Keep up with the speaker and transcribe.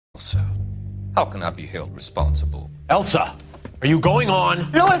Elsa. How can I be held responsible? Elsa, are you going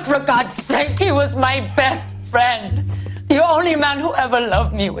on? Louis, for God's sake, he was my best friend. The only man who ever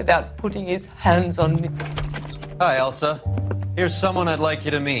loved me without putting his hands on me. Hi, Elsa. Here's someone I'd like you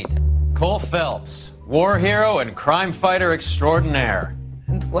to meet. Cole Phelps, war hero and crime fighter extraordinaire.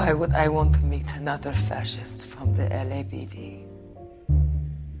 And why would I want to meet another fascist from the LAPD?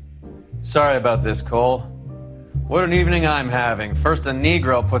 Sorry about this, Cole. What an evening I'm having. First a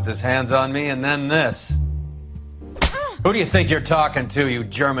Negro puts his hands on me, and then this. Who do you think you're talking to, you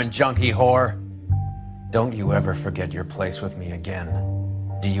German junkie whore? Don't you ever forget your place with me again.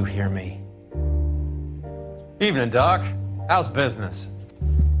 Do you hear me? Evening, Doc. How's business?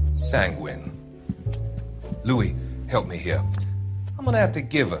 Sanguine. Louis, help me here. I'm gonna have to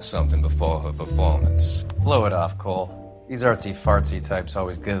give her something before her performance. Blow it off, Cole. These artsy-fartsy types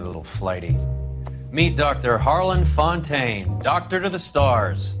always get a little flighty. Meet Dr. Harlan Fontaine, doctor to the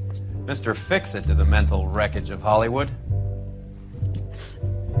stars. Mr. Fix-It to the mental wreckage of Hollywood.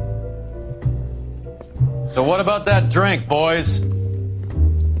 So what about that drink, boys?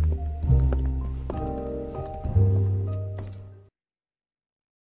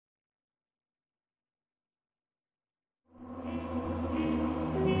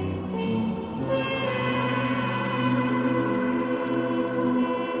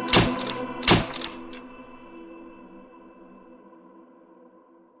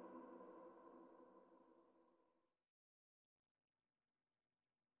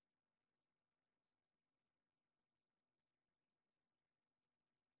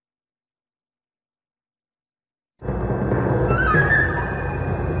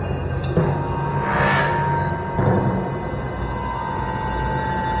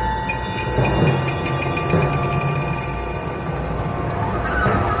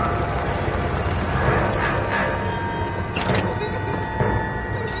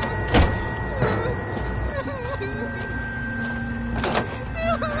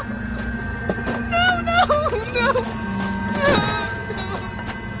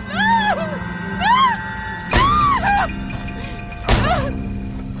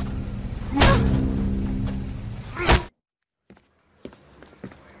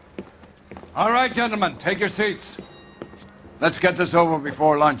 All right, gentlemen, take your seats. Let's get this over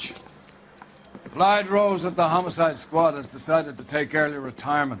before lunch. Floyd Rose of the Homicide Squad has decided to take early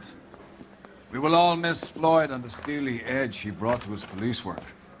retirement. We will all miss Floyd and the steely edge he brought to his police work.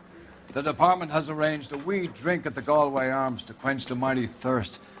 The department has arranged a wee drink at the Galway Arms to quench the mighty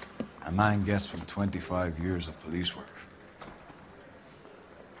thirst a man gets from 25 years of police work.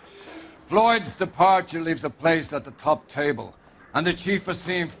 Floyd's departure leaves a place at the top table, and the chief has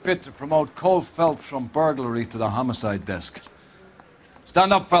seen fit to promote Cole Phelps from burglary to the homicide desk.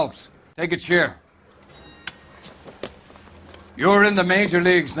 Stand up, Phelps. Take a chair. You're in the major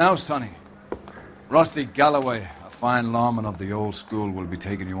leagues now, Sonny. Rusty Galloway, a fine lawman of the old school, will be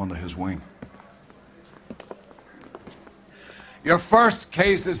taking you under his wing. Your first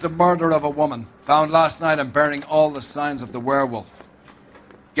case is the murder of a woman, found last night and bearing all the signs of the werewolf.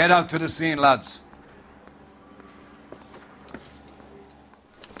 Get out to the scene, lads.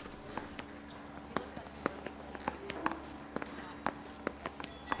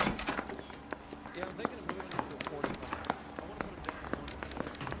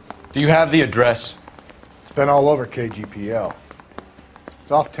 Do you have the address? It's been all over KGPL.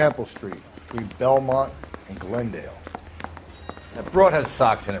 It's off Temple Street, between Belmont and Glendale. That broad has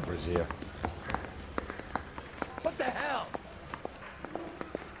socks in it, Brazier. What the hell?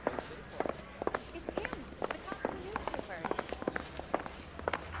 It's him, the cop from the newspaper.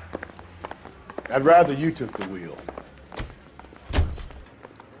 I'd rather you took the wheel.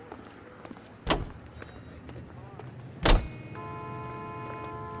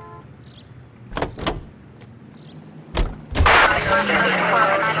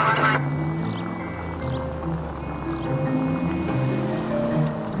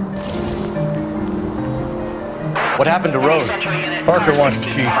 What happened to Rose? Parker wants the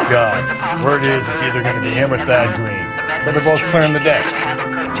chief's job. Word is it's either going to be him or Thad Green. So they're both clearing the decks.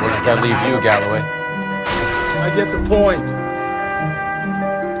 Where does that leave you, Galloway? I get the point.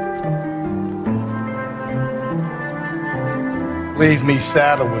 Leaves me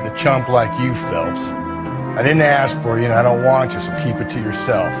saddled with a chump like you, Phelps. I didn't ask for you and I don't want you, so keep it to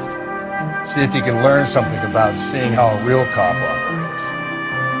yourself. See if you can learn something about seeing how a real cop operates.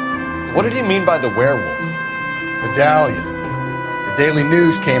 What did he mean by the werewolf? Medallion. The Daily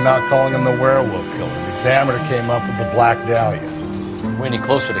News came out calling him the werewolf killer. The Examiner came up with the Black Dahlia. Are we any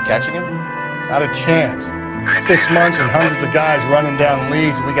closer to catching him? Not a chance. 6 months and hundreds of guys running down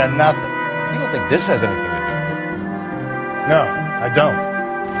leads and we got nothing. You don't think this has anything to do with it? No, I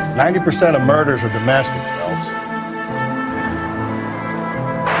don't. 90% of murders are domestic, Phelps.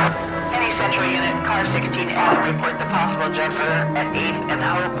 Any Central Unit, Car 16L reports a possible jumper at 8th and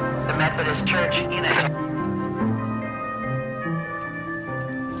Hope, the Methodist Church Unit.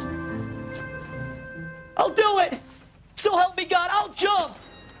 I'll do it! So help me God, I'll jump!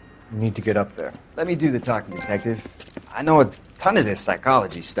 You need to get up there. Let me do the talking, Detective. I know a ton of this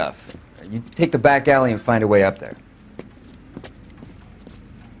psychology stuff. You take the back alley and find a way up there.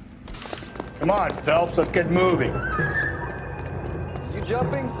 Come on, Phelps, let's get moving. You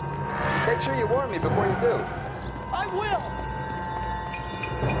jumping? Make sure you warn me before you do. I will!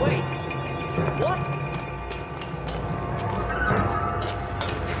 Wait, what?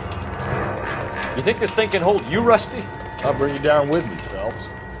 You think this thing can hold you, Rusty? I'll bring you down with me, Phelps.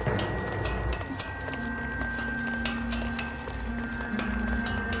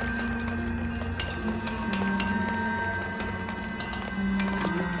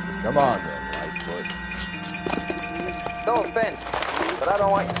 Come on, then, Lightfoot. No offense, but I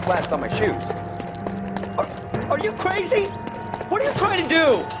don't want you splashed on my shoes. Are you crazy? What are you trying to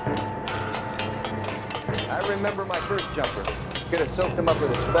do? I remember my first jumper. Could have soaked them up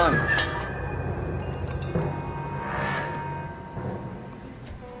with a sponge.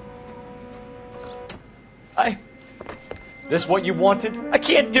 This what you wanted? I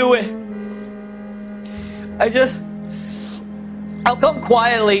can't do it. I'll come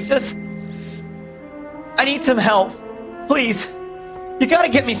quietly, I need some help. Please. You gotta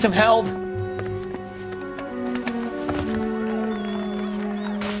get me some help.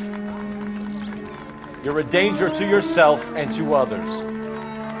 You're a danger to yourself and to others.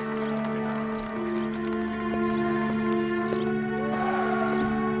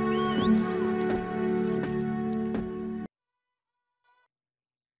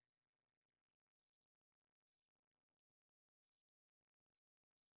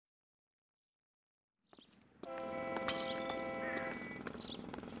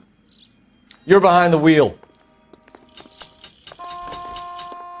 You're behind the wheel.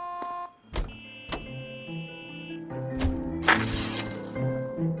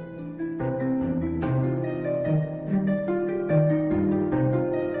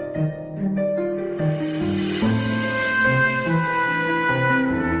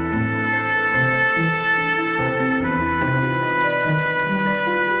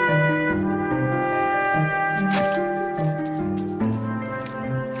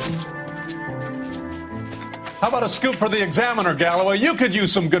 How about a scoop for the Examiner, Galloway? You could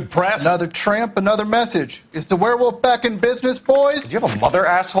use some good press. Another tramp, another message. Is the werewolf back in business, boys? Do you have a mother,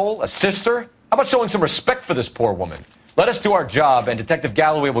 asshole? A sister? How about showing some respect for this poor woman? Let us do our job, and Detective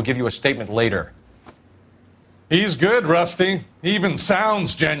Galloway will give you a statement later. He's good, Rusty. He even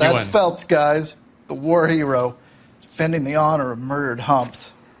sounds genuine. That's Phelps, guys. The war hero. Defending the honor of murdered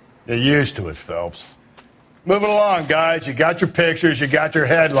humps. You're used to it, Phelps. Moving along, guys. You got your pictures, you got your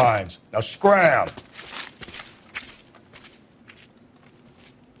headlines. Now scram.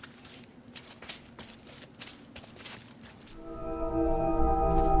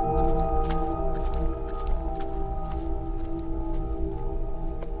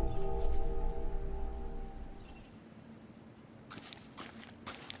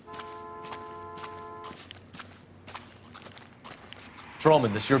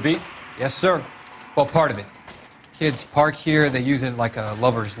 Trollman, this your beat? Yes, sir. Well, part of it. Kids park here, they use it like a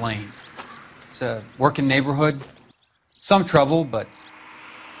lover's lane. It's a working neighborhood. Some trouble, but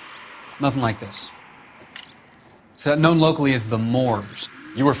nothing like this. It's known locally as the Moors.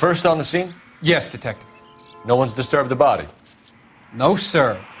 You were first on the scene? Yes, Detective. No one's disturbed the body? No,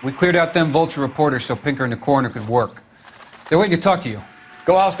 sir. We cleared out them vulture reporters so Pinker and the coroner could work. They're waiting to talk to you.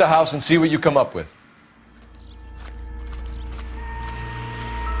 Go house to house and see what you come up with.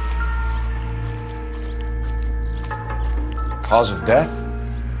 Cause of death?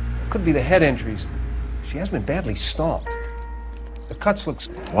 Could be the head injuries. She has been badly stomped. The cuts look...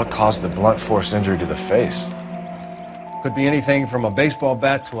 What caused the blunt force injury to the face? Could be anything from a baseball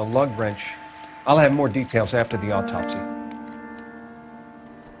bat to a lug wrench. I'll have more details after the autopsy.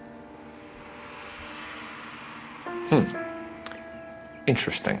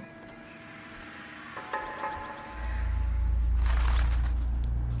 Interesting.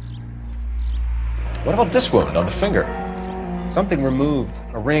 What about this wound on the finger? Something removed.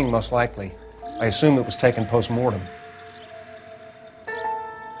 A ring, most likely. I assume it was taken post-mortem.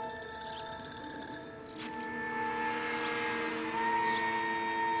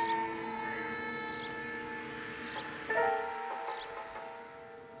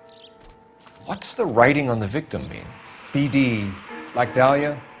 What does the writing on the victim mean? BD. Like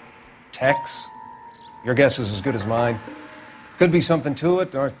Dahlia? Tex? Your guess is as good as mine. Could be something to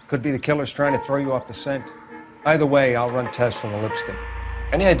it, or it could be the killer's trying to throw you off the scent. Either way, I'll run tests on the lipstick.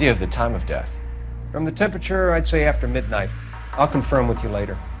 Any idea of the time of death? From the temperature, I'd say after midnight. I'll confirm with you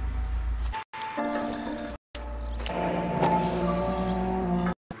later.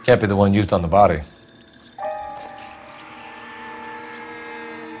 Can't be the one used on the body.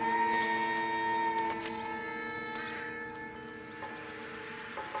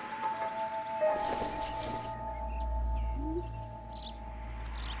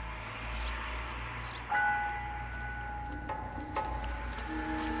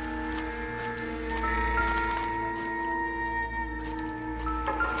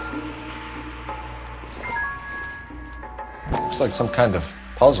 Looks like some kind of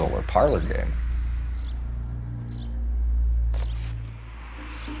puzzle or parlor game.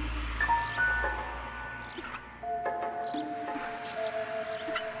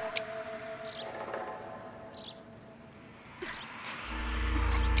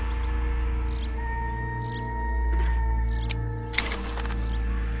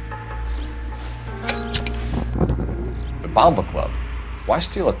 The Bomba Club. Why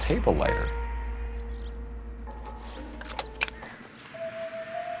steal a table lighter?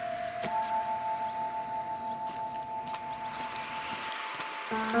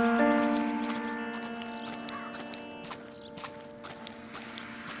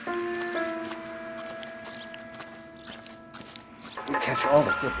 We catch all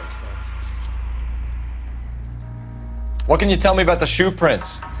the good ones, folks. What can you tell me about the shoe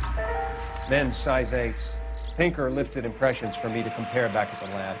prints? Men's size 8s. Pinker lifted impressions for me to compare back at the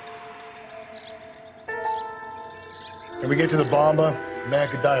lab. Can we get to the Bomba? A man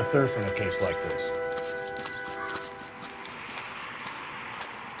could die of thirst in a case like this.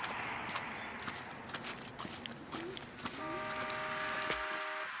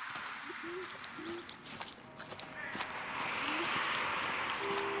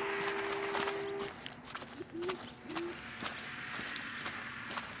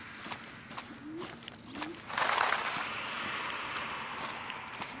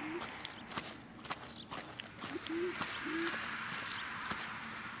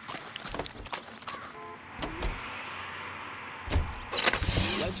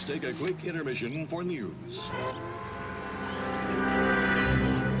 Let's take a quick intermission for news.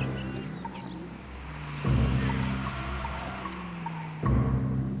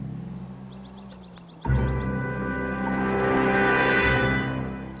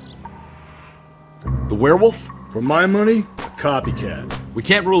 The werewolf? For my money, a copycat. We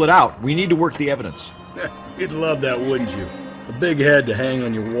can't rule it out. We need to work the evidence. You'd love that, wouldn't you? A big head to hang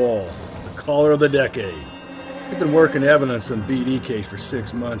on your wall. The caller of the decade. You've been working evidence on BD case for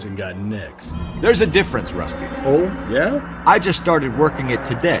 6 months and got nicks. There's a difference, Rusty. Oh, yeah? I just started working it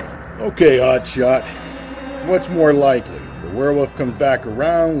today. Okay, Hotshot. What's more likely? The werewolf comes back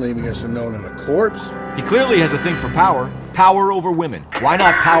around, leaving us unknown in a corpse? He clearly has a thing for power. Power over women. Why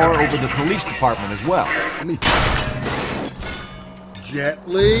not power over the police department as well? Let me...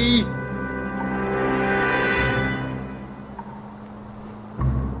 Gently.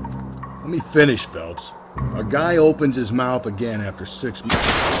 Let me finish, Phelps. A guy opens his mouth again after 6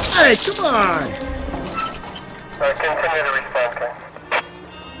 months. Hey, come on! Continue to respond, okay?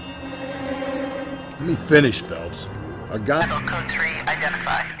 Let me finish, Phelps. A guy... Code 3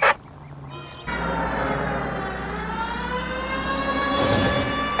 identified.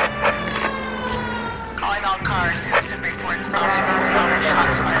 Calling all cars. Citizen reports officer needs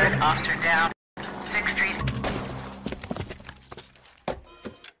shots fired. Officer down. 6th Street.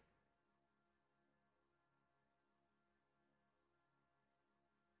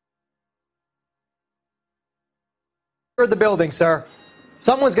 The building, sir.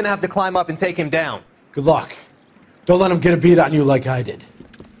 Someone's gonna have to climb up and take him down. Good luck. Don't let him get a beat on you like I did.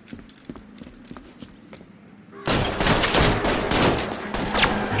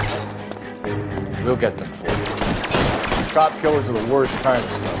 We'll get them for you. Cop killers are the worst kind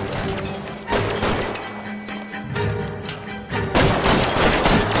of stuff.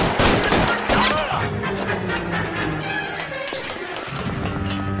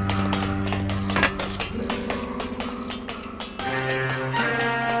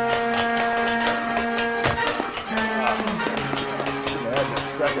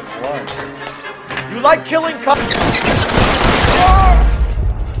 You like killing cops?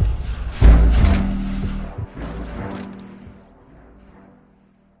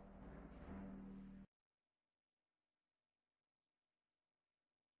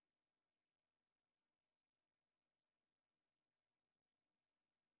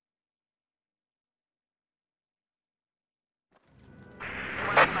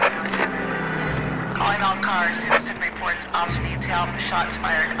 Calling all cars. Citizen reports 6, officer needs help. Shots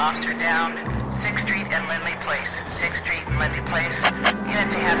fired, officer down. 6th Street and Lindley Place. 6th Street and Lindley Place.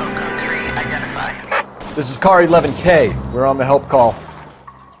 Unit to handle code 3, identify. This is car 11K. We're on the help call.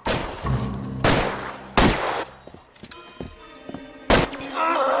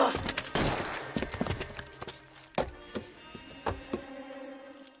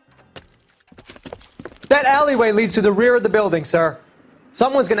 That alleyway leads to the rear of the building, sir.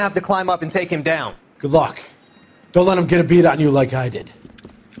 Someone's gonna have to climb up and take him down. Good luck. Don't let him get a beat on you like I did.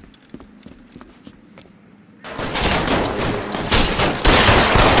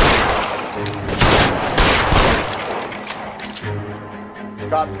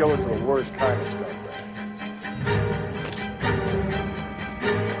 Cop killers are the worst kind of scumbag.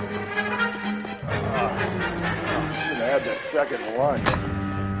 Should have had that second lunch.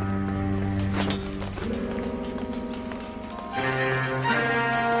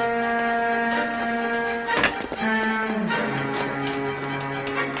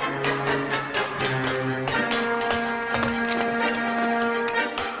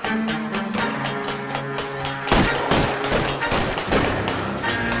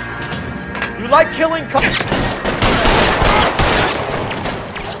 You like killing cops?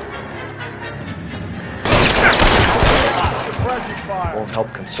 Won't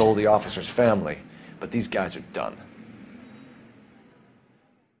help console the officer's family, but these guys are done.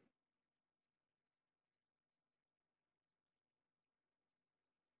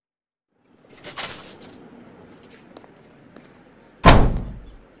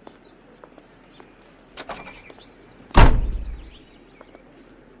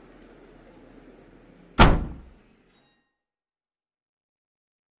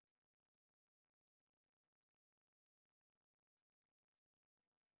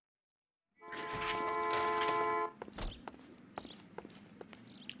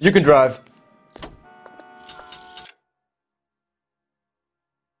 You can drive.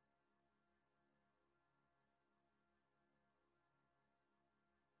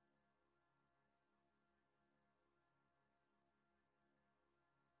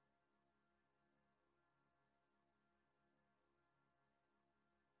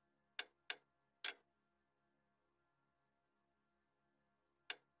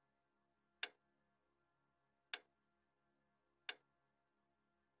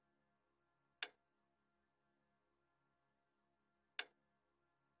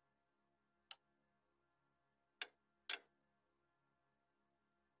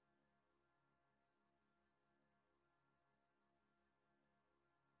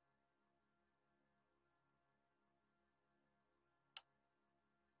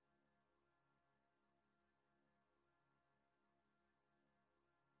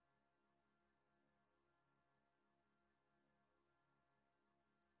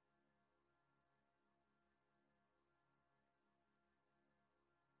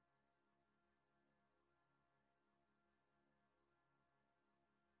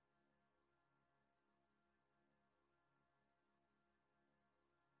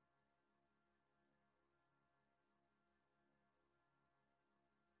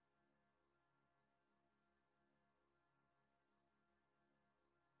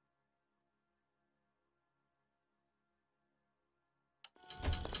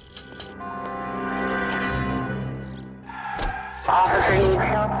 Officer needs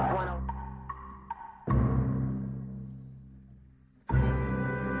help at 101.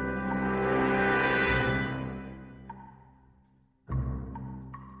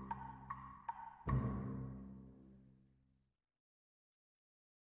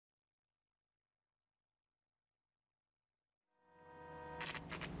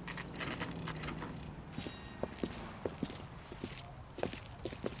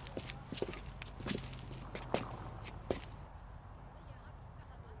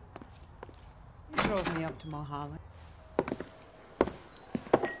 Drove me up to Mulholland.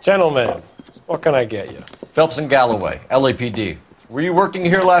 Gentlemen, what can I get you? Phelps and Galloway, LAPD. Were you working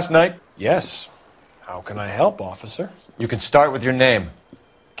here last night? Yes. How can I help, officer? You can start with your name.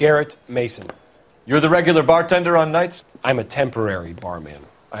 Garrett Mason. You're the regular bartender on nights? I'm a temporary barman.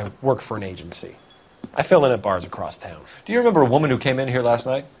 I work for an agency. I fill in at bars across town. Do you remember a woman who came in here last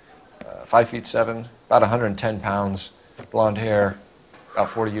night? 5'7", about 110 pounds, blonde hair, about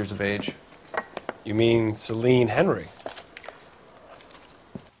 40 years of age. You mean Celine Henry?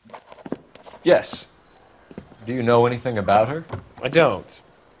 Yes. Do you know anything about her? I don't.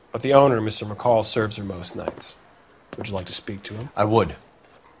 But the owner, Mr. McCall, serves her most nights. Would you like to speak to him? I would.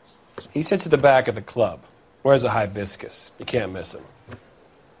 He sits at the back of the club. Wears a hibiscus. You can't miss him.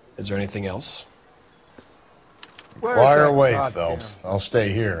 Is there anything else? Fire away, Phelps. I'll stay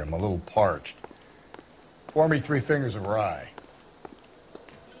here. I'm a little parched. Pour me 3 fingers of rye.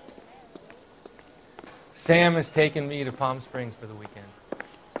 Sam has taken me to Palm Springs for the weekend.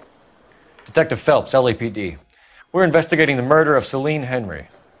 Detective Phelps, LAPD. We're investigating the murder of Celine Henry.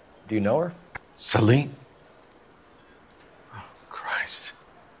 Do you know her? Celine? Oh, Christ.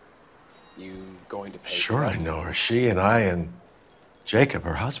 You going to pay? Sure, I know her. She and I and Jacob,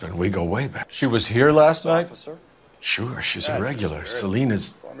 her husband, we go way back. She was here last night? Officer? Sure, she's a regular. Celine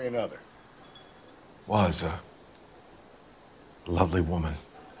is... Pour me another. Was a lovely woman.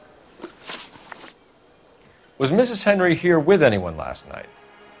 Was Mrs. Henry here with anyone last night?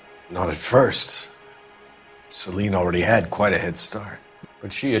 Not at first. Celine already had quite a head start.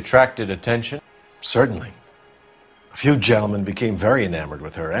 But she attracted attention? Certainly. A few gentlemen became very enamored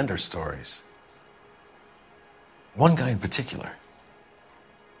with her and her stories. One guy in particular.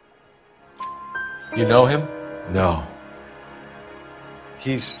 You know him? No.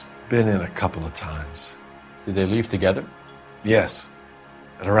 He's been in a couple of times. Did they leave together? Yes.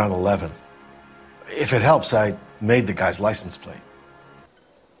 At around 11. If it helps, I made the guy's license plate.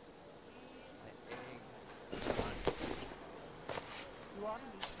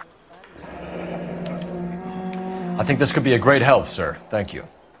 I think this could be a great help, sir. Thank you.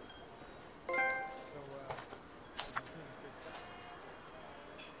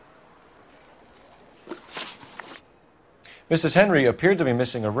 Mrs. Henry appeared to be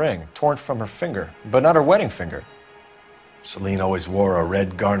missing a ring, torn from her finger, but not her wedding finger. Celine always wore a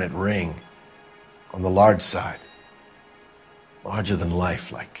red garnet ring on the large side. Larger than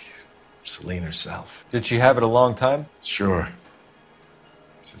life, like Celine herself. Did she have it a long time? Sure.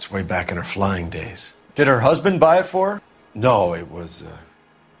 Since way back in her flying days. Did her husband buy it for her? No, it was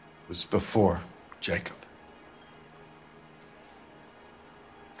before Jacob.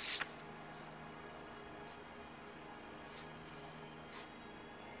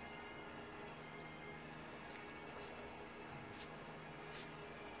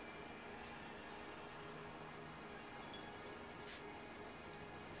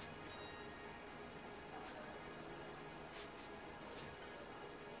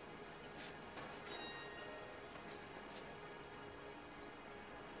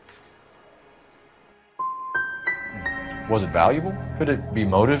 Was it valuable? Could it be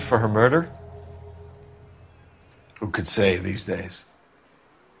motive for her murder? Who could say these days?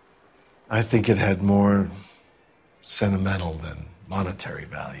 I think it had more sentimental than monetary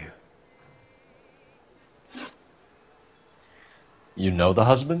value. You know the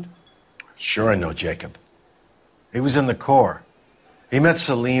husband? Sure, I know Jacob. He was in the Corps. He met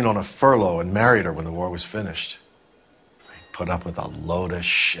Celine on a furlough and married her when the war was finished. He put up with a load of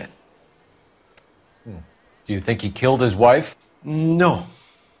shit. Do you think he killed his wife? No.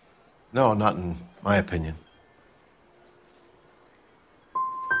 No, not in my opinion.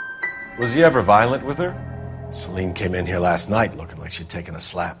 Was he ever violent with her? Celine came in here last night looking like she'd taken a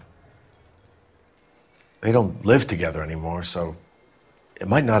slap. They don't live together anymore, so it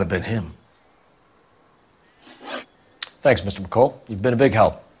might not have been him. Thanks, Mr. McCall. You've been a big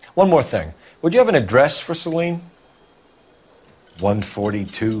help. One more thing. Would you have an address for Celine?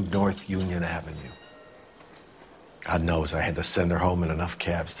 142 North Union Avenue. God knows I had to send her home in enough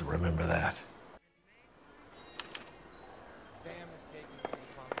cabs to remember that.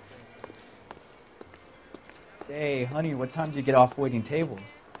 Say, honey, what time do you get off waiting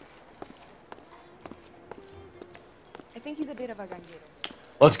tables? I think he's a bit of a ganguero.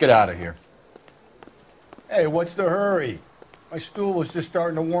 Let's get out of here. Hey, what's the hurry? My stool was just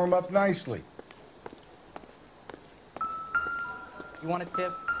starting to warm up nicely. You want a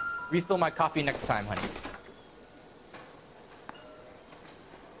tip? Refill my coffee next time, honey.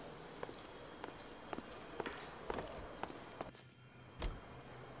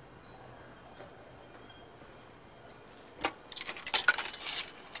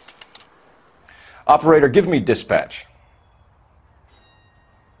 Operator, give me dispatch.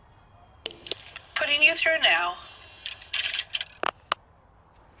 Putting you through now.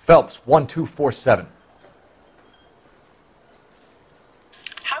 Phelps, 1247.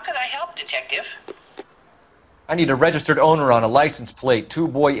 How could I help, Detective? I need a registered owner on a license plate,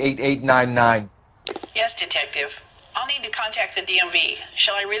 2boy8899. Yes, Detective. I'll need to contact the DMV.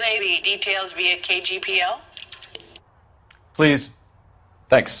 Shall I relay the details via KGPL? Please.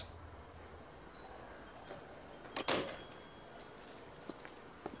 Thanks.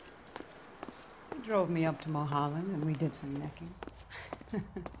 He drove me up to Mulholland and we did some necking.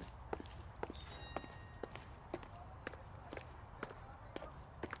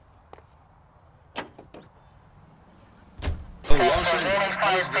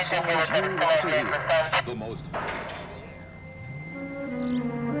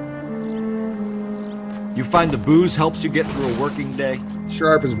 You find the booze helps you get through a working day?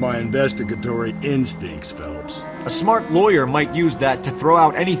 Sharpens my investigatory instincts, Phelps. A smart lawyer might use that to throw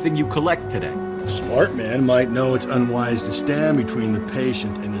out anything you collect today. A smart man might know it's unwise to stand between the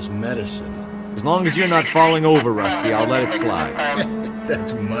patient and his medicine. As long as you're not falling over, Rusty, I'll let it slide.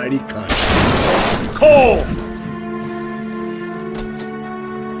 That's mighty kind. Cole!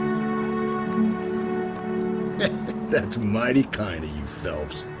 That's mighty kind of you,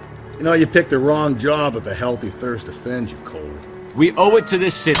 Phelps. You know, you picked the wrong job if a healthy thirst offends you, Cole. We owe it to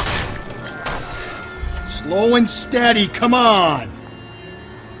this city. Slow and steady, come on!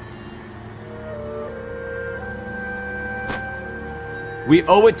 We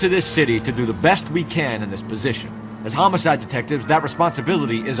owe it to this city to do the best we can in this position. As homicide detectives, that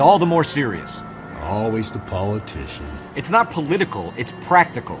responsibility is all the more serious. Always the politician. It's not political, it's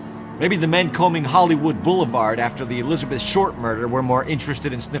practical. Maybe the men combing Hollywood Boulevard after the Elizabeth Short murder were more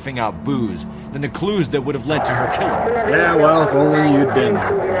interested in sniffing out booze than the clues that would have led to her killing. Yeah, well, if only you'd been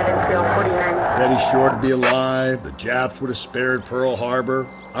there. Betty Short would be alive, the Japs would have spared Pearl Harbor,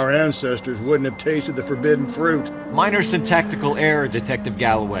 our ancestors wouldn't have tasted the forbidden fruit. Minor syntactical error, Detective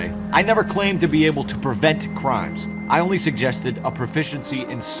Galloway. I never claimed to be able to prevent crimes. I only suggested a proficiency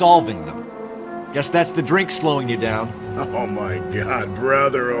in solving them. Guess that's the drink slowing you down. Oh my God,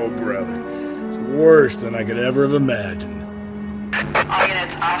 brother, oh brother. It's worse than I could ever have imagined. All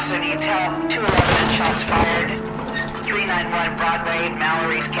units, officer needs help. 211 shots fired. 391 Broadway,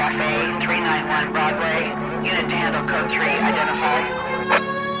 Mallory's Cafe. 391 Broadway. Unit to handle code 3, identify.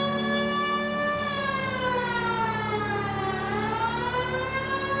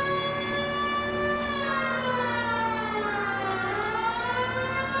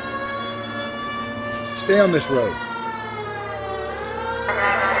 Stay on this road.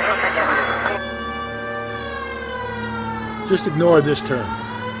 Just ignore this turn.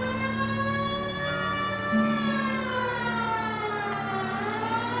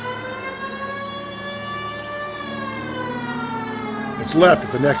 It's left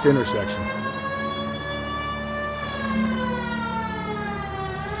at the next intersection.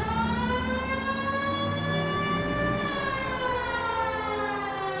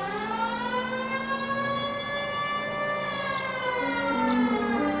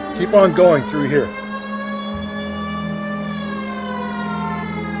 Keep on going through here.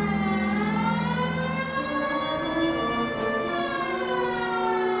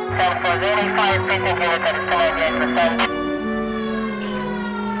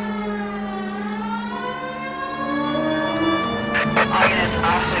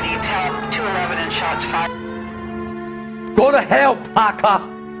 Officer needs help. 211 and shots fired. Go to hell, Parker!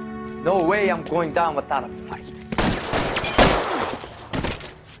 No way I'm going down without a fight.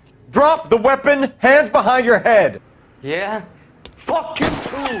 Drop the weapon, hands behind your head. Yeah? Fuck you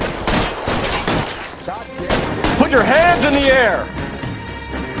too! Put your hands in the air.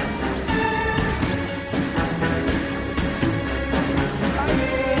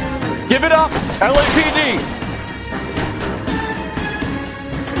 Give it up, LAPD.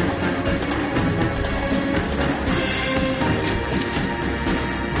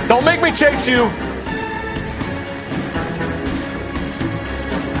 Don't make me chase you.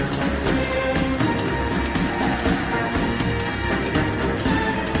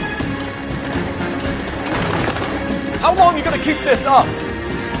 How long are you gonna keep this up?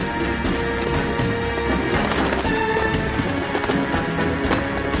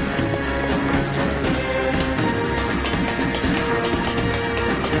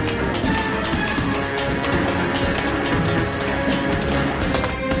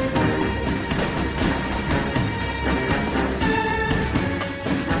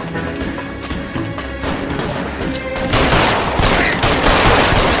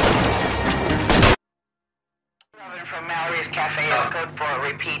 From Mallory's Cafe is code 4.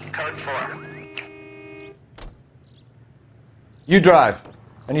 Repeat, code 4. You drive.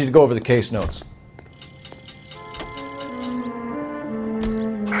 I need to go over the case notes.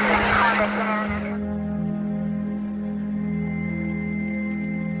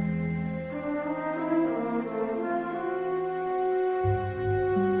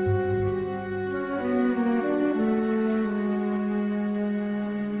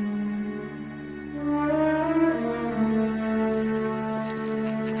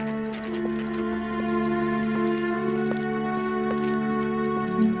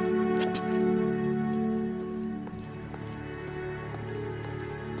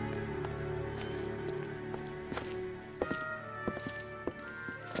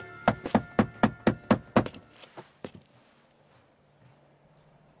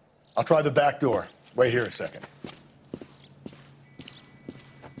 I'll try the back door. Wait here a second.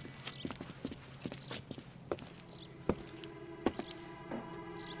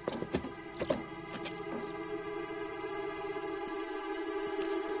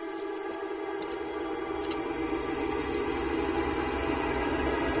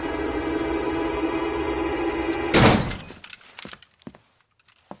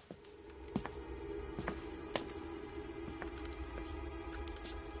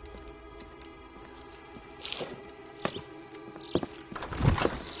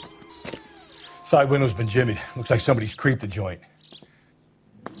 Side window's been jimmied. Looks like somebody's creeped the joint.